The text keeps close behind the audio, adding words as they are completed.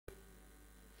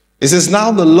It says,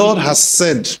 now the Lord has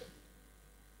said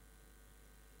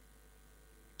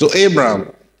to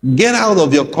Abraham, get out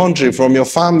of your country, from your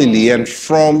family, and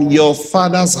from your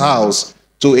father's house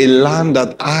to a land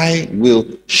that I will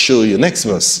show you. Next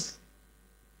verse.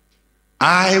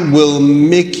 I will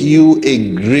make you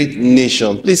a great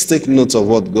nation. Please take note of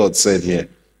what God said here.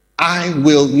 I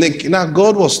will make. Now,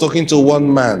 God was talking to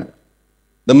one man.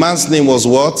 The man's name was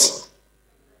what?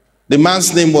 The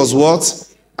man's name was what?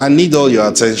 I need all your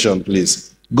attention,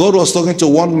 please. God was talking to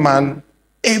one man,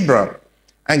 Abraham.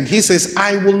 And he says,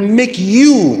 I will make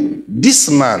you, this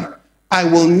man, I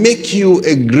will make you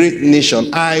a great nation.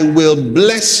 I will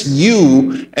bless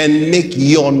you and make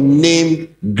your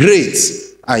name great,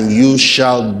 and you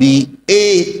shall be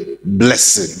a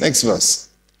blessing. Next verse.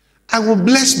 I will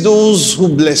bless those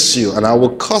who bless you, and I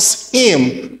will curse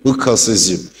him who curses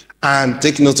you. And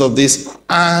take note of this.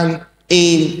 And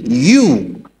in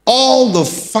you, all the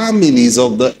families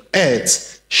of the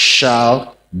earth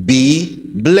shall be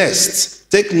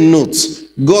blessed. Take note.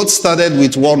 God started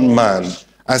with one man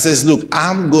and says, look,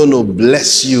 I'm going to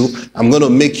bless you. I'm going to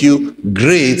make you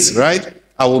great, right?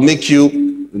 I will make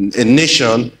you a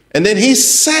nation. And then he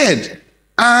said,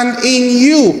 and in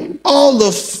you, all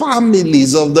the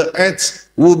families of the earth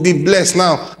will be blessed.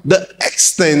 Now, the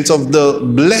extent of the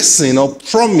blessing or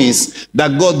promise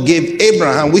that God gave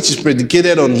Abraham, which is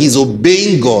predicated on his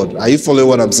obeying God, are you following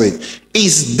what I'm saying?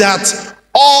 Is that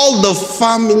all the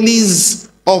families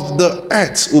of the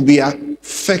earth will be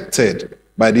affected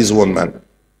by this one man.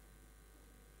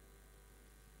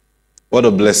 What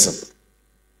a blessing.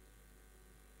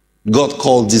 God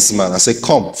called this man and said,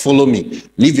 come, follow me.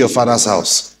 Leave your father's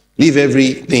house. Leave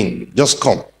everything. Just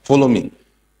come, follow me.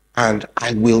 And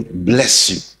I will bless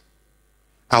you.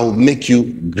 I will make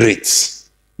you great.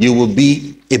 You will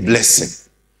be a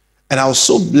blessing. And I will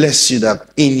so bless you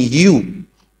that in you,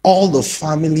 all the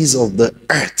families of the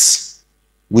earth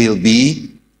will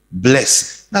be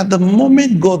blessed. Now, the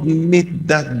moment God made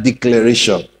that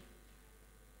declaration,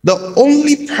 the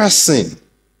only person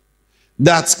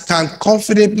that can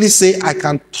confidently say, I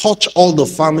can touch all the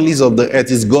families of the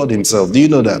earth is God himself. Do you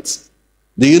know that?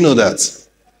 Do you know that?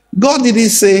 God didn't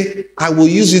say, I will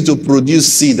use you to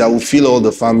produce seed that will fill all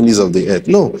the families of the earth.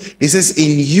 No, he says,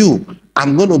 in you,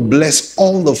 I'm going to bless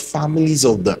all the families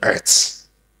of the earth.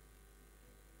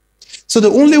 So the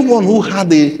only one who had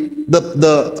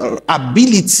the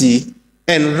ability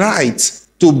and right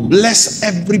to bless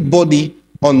everybody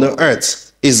on the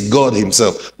earth is God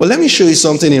himself. But let me show you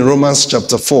something in Romans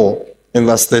chapter 4 and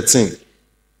verse 13.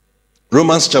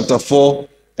 Romans chapter 4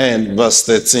 and verse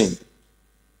 13.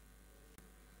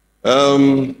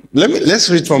 Let's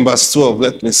read from verse 12.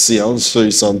 Let me see. I want to show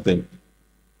you something.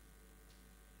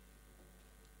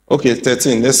 Okay,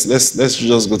 13. Let's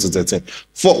just go to 13.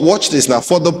 Watch this now.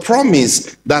 For the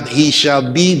promise that he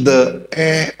shall be the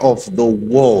heir of the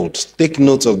world. Take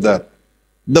note of that.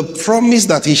 The promise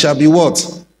that he shall be what?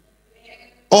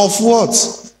 Of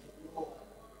what?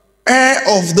 Heir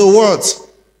of the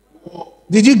what?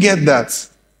 Did you get that?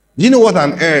 Do you know what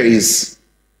an heir is?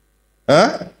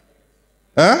 Huh?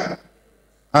 Huh?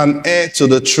 An heir to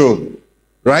the throne,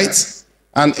 right?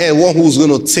 An heir, one who's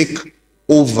going to take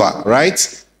over,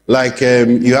 right? Like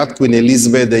you had Queen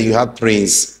Elizabeth, then you had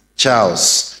Prince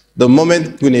Charles. The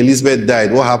moment Queen Elizabeth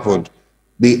died, what happened?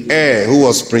 The heir, who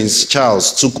was Prince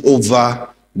Charles, took over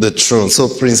the throne. So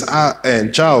Prince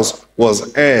Charles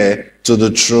was heir to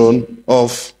the throne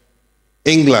of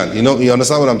England. You know, you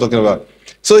understand what I'm talking about?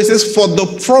 So it says, for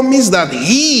the promise that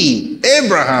he,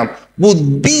 Abraham,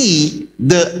 would be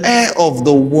the heir of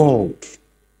the world.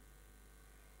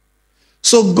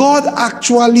 So God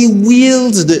actually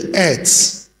willed the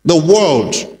earth, the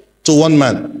world, to one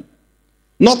man.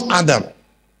 Not Adam.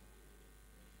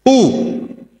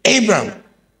 Who? Abraham.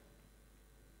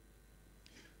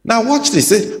 Now watch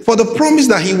this. For the promise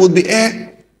that he would be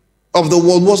heir of the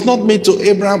world was not made to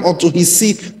Abraham or to his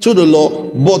seed through the law,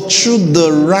 but through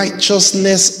the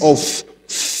righteousness of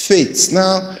faith.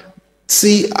 Now,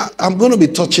 see, I'm going to be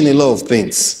touching a lot of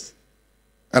things.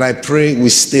 And I pray we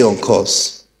stay on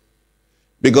course.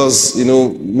 Because, you know,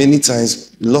 many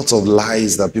times, lots of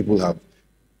lies that people have.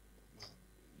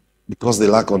 Because they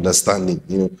lack understanding,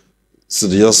 you know. So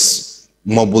they just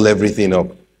mumble everything up.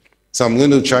 So I'm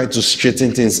going to try to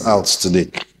straighten things out today.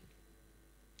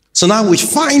 So now we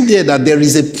find here that there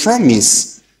is a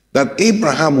promise that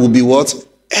Abraham will be what?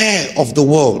 Heir of the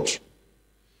world.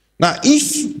 Now,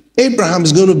 if Abraham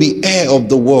is going to be heir of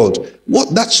the world,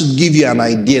 that should give you an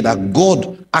idea that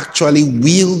God actually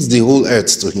wields the whole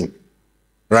earth to him.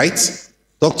 Right?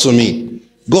 Talk to me.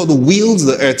 God wields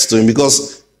the earth to him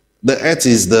because the earth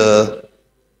is the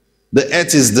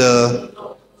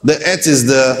The earth is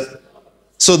the...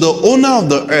 So the owner of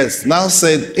the earth now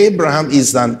said Abraham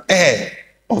is an heir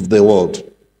of the world.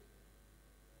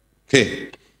 Okay.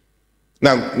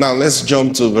 Now let's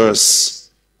jump to verse...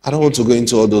 I don't want to go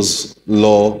into all those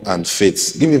law and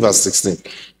faith. Give me verse 16.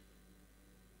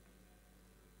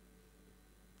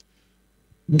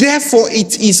 Therefore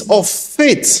it is of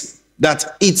faith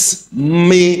that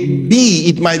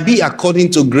it might be according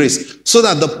to grace, so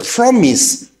that the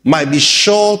promise might be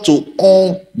sure to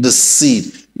all the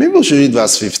seed. Maybe we should read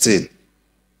verse 15.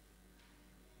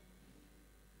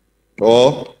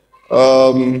 Or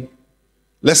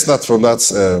let's start from that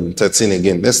 13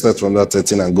 again. Let's start from that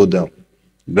 13 and go down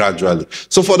gradually.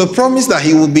 So for the promise that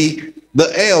he will be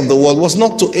the heir of the world was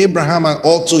not to Abraham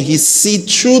or to his seed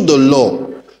through the law,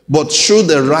 but through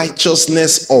the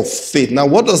righteousness of faith. Now,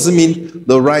 what does it mean,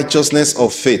 the righteousness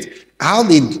of faith? How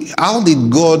did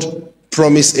God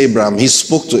promise Abraham? He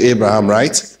spoke to Abraham,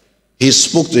 right? He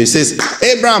spoke to him. He says,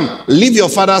 Abraham, leave your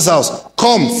father's house.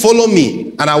 Come, follow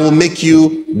me, and I will make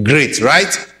you great,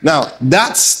 right? Now,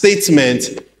 that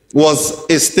statement was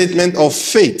a statement of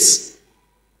faith.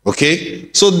 Okay?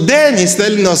 So then he's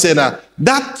telling us here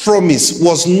that promise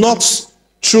was not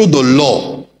through the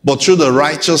law, but through the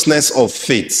righteousness of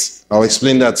faith. I'll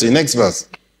explain that to you. Next verse.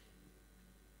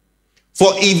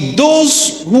 For if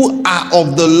those who are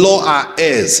of the law are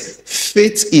heirs,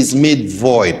 faith is made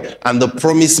void, and the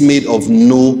promise made of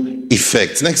no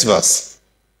effect. Next verse.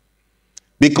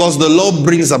 Because the law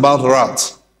brings about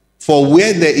wrath. For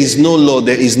where there is no law,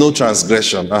 there is no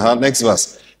transgression. Next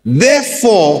verse.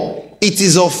 Therefore, it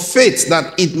is of faith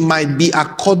that it might be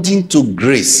according to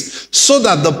grace, so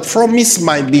that the promise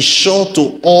might be sure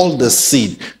to all the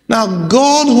seed. Now,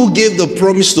 God who gave the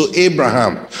promise to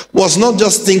Abraham was not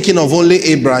just thinking of only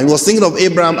Abraham. He was thinking of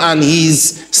Abraham and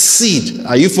his seed.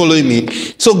 Are you following me?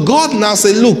 So God now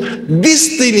said, look,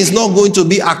 this thing is not going to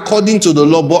be according to the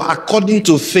law, but according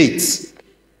to faith.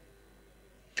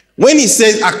 When he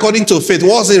says according to faith,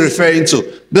 what was he referring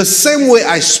to? The same way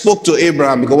I spoke to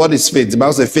Abraham, because what is faith? The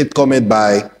Bible says faith cometh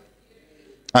by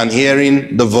and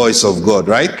hearing the voice of God,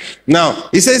 right? Now,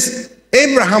 he says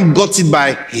Abraham got it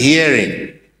by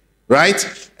hearing,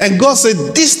 right? And God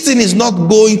said this thing is not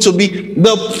going to be,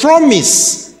 the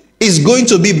promise is going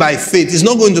to be by faith. It's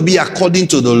not going to be according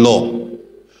to the law.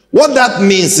 What that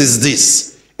means is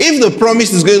this. If the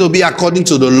promise is going to be according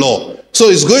to the law, so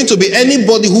it's going to be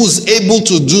anybody who's able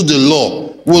to do the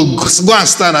law will go and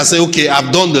stand and say, okay,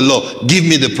 I've done the law. Give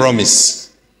me the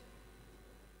promise.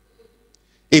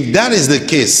 If that is the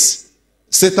case,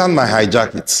 Satan might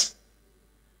hijack it.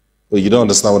 Well, you don't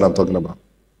understand what I'm talking about.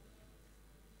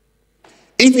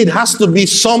 If it has to be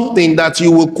something that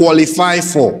you will qualify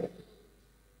for.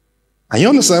 And you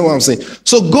understand what I'm saying?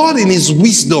 So God in his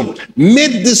wisdom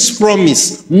made this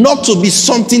promise not to be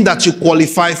something that you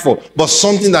qualify for, but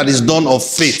something that is done of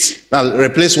faith. Now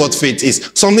replace what faith is.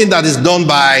 Something that is done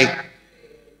by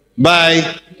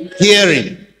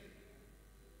hearing.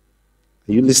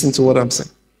 Are you listening to what I'm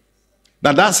saying?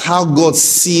 Now that's how God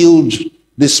sealed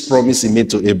this promise he made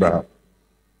to Abraham.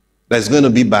 That it's going to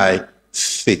be by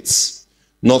faith,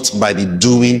 not by the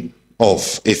doing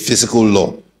of a physical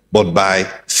law, but by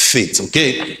faith.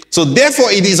 Okay? So therefore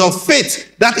it is of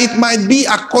faith that it might be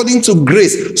according to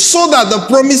grace, so that the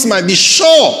promise might be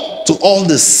sure to all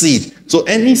the seed. So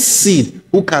any seed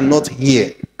who cannot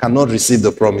hear cannot receive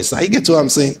the promise. Now you get what I'm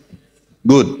saying?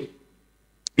 Good.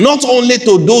 Not only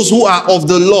to those who are of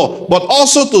the law, but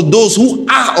also to those who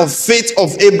are of faith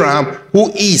of Abraham, who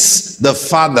is the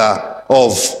father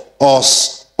of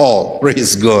us all.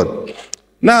 Praise God.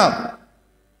 Now,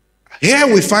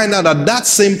 here we find out that that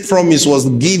same promise was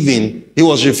given. He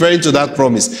was referring to that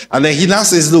promise. And then he now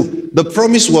says, look, the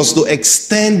promise was to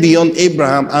extend beyond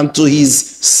Abraham and to his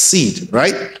seed,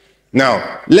 right?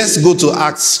 Now, let's go to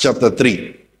Acts chapter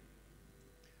 3.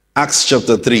 Acts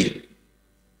chapter 3,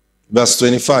 verse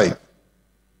 25.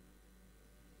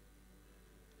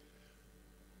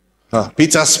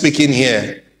 Peter speaking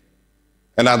here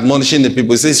and admonishing the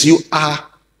people. He says, you are,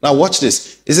 now watch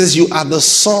this. It says, you are the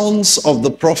sons of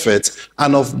the prophet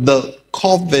and of the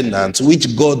covenant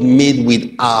which God made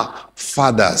with our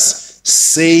fathers,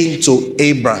 saying to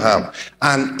Abraham,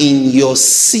 and in your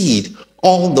seed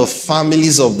all the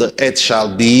families of the earth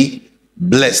shall be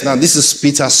blessed. Now this is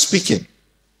Peter speaking.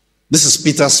 This is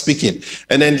Peter speaking.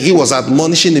 And then he was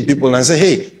admonishing the people and said,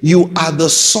 hey, you are the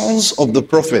sons of the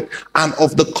prophet and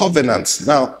of the covenant.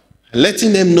 Now,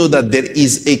 letting them know that there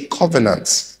is a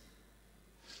covenant.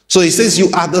 So he says, you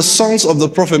are the sons of the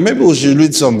prophet. Maybe we should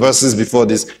read some verses before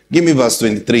this. Give me verse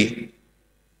 23.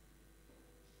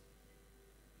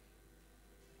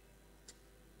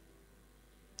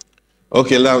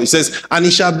 Okay, now it says, and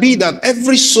it shall be that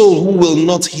every soul who will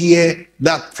not hear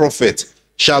that prophet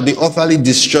shall be utterly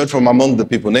destroyed from among the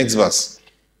people. Next verse.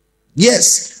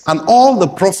 Yes, and all the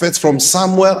prophets from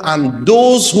Samuel and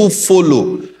those who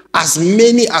follow, as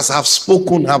many as have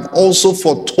spoken, have also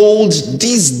foretold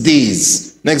these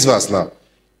days. Next verse now.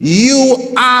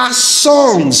 You are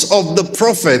sons of the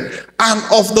prophet and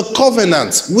of the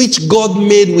covenant which God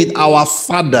made with our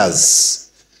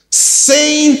fathers,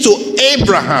 saying to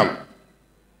Abraham,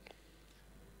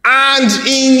 and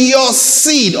in your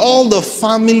seed all the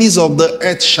families of the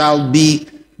earth shall be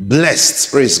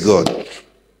blessed. Praise God.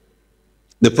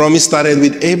 The promise started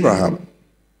with Abraham.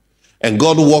 And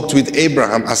God walked with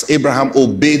Abraham as Abraham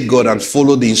obeyed God and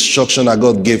followed the instruction that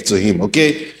God gave to him.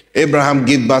 Okay? Abraham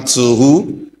gave birth to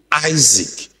who?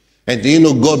 Isaac. And do you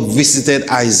know God visited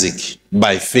Isaac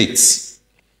by faith?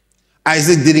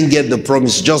 Isaac didn't get the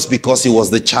promise just because he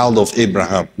was the child of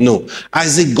Abraham. No.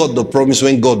 Isaac got the promise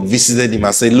when God visited him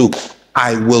and said, look,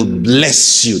 I will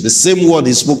bless you. The same word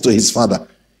he spoke to his father.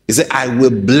 He said, I will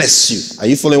bless you. Are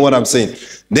you following what I'm saying?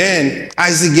 Then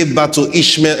Isaac gave birth to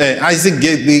Ishmael.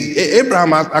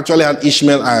 Abraham actually had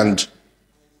Ishmael and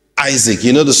Isaac.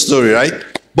 You know the story, right?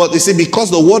 But you see,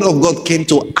 because the word of God came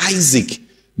to Isaac,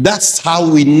 that's how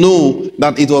we know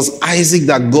that it was Isaac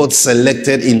that God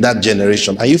selected in that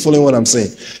generation. Are you following what I'm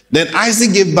saying? Then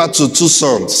Isaac gave birth to two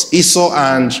sons, Esau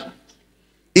and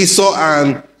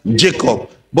Jacob.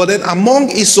 But then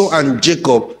among Esau and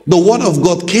Jacob, the word of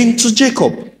God came to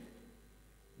Jacob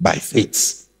by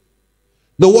faith.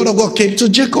 The word of God came to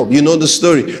Jacob. You know the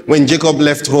story. When Jacob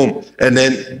left home and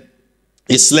then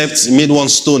he slept, he made one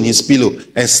stone his pillow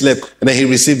and slept. And then he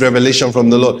received revelation from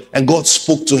the Lord. And God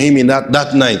spoke to him in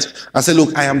that night. I said,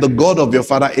 look, I am the God of your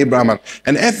father Abraham.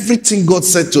 And everything God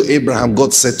said to Abraham,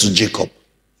 God said to Jacob.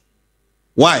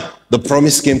 Why? The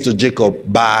promise came to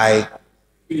Jacob by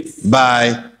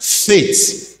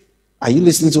faith. Are you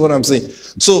listening to what I'm saying?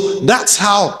 So that's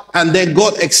how, and then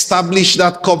God established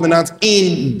that covenant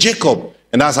in Jacob.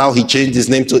 And that's how he changed his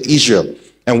name to Israel.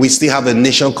 And we still have a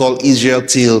nation called Israel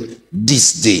till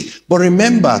this day. But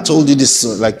remember, I told you this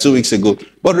like 2 weeks ago.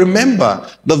 But remember,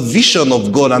 the vision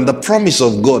of God and the promise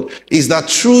of God is that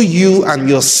through you and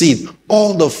your seed,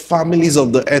 all the families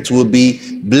of the earth will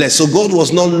be blessed. So God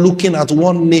was not looking at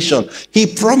one nation. He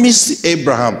promised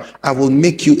Abraham, I will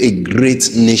make you a great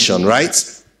nation,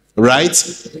 right? Right?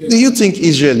 Do you think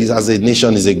Israel as a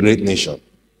nation is a great nation?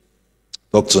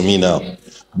 Talk to me now.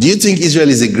 Do you think Israel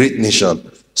is a great nation?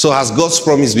 So has God's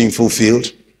promise been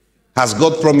fulfilled? Has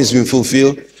God's promise been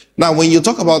fulfilled? Now, when you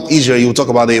talk about Israel, you talk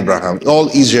about Abraham. All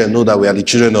Israel know that we are the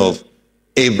children of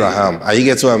Abraham. Are you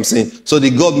getting what I'm saying? So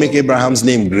did God make Abraham's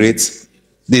name great?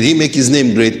 Did he make his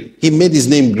name great? He made his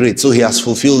name great, so he has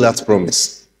fulfilled that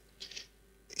promise.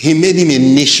 He made him a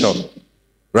nation,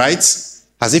 right?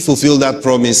 Has he fulfilled that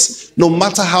promise? No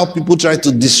matter how people try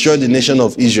to destroy the nation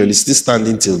of Israel, it's still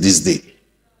standing till this day.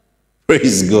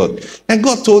 Praise God. And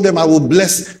God told them, I will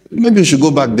bless. Maybe we should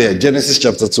go back there. Genesis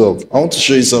chapter 12. I want to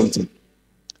show you something.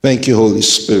 Thank you, Holy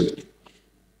Spirit.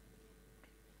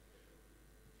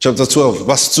 Chapter 12,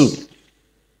 verse 2.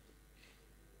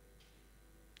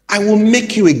 I will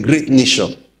make you a great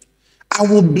nation. I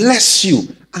will bless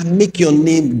you and make your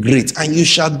name great, and you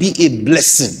shall be a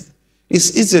blessing.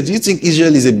 It's easier. Do you think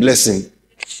Israel is a blessing?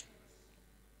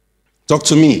 Talk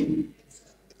to me.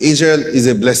 Israel is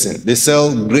a blessing. They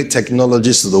sell great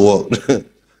technologies to the world.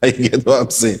 You get what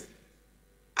I'm saying?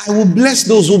 I will bless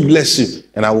those who bless you,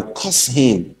 and I will curse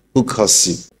him who curse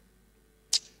you.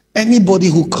 Anybody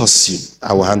who curse you,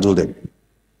 I will handle them.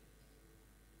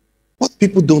 What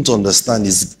people don't understand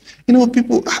is, I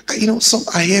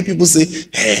hear people say,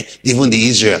 hey, even the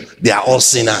Israel, they are all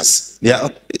sinners.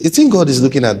 You think God is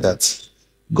looking at that?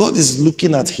 God is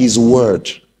looking at his word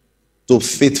to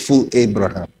faithful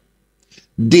Abraham.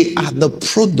 They are the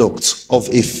product of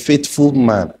a faithful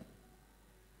man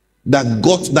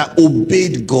that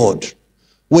obeyed God.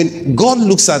 When God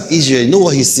looks at Israel, you know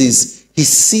what he sees? He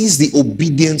sees the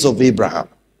obedience of Abraham.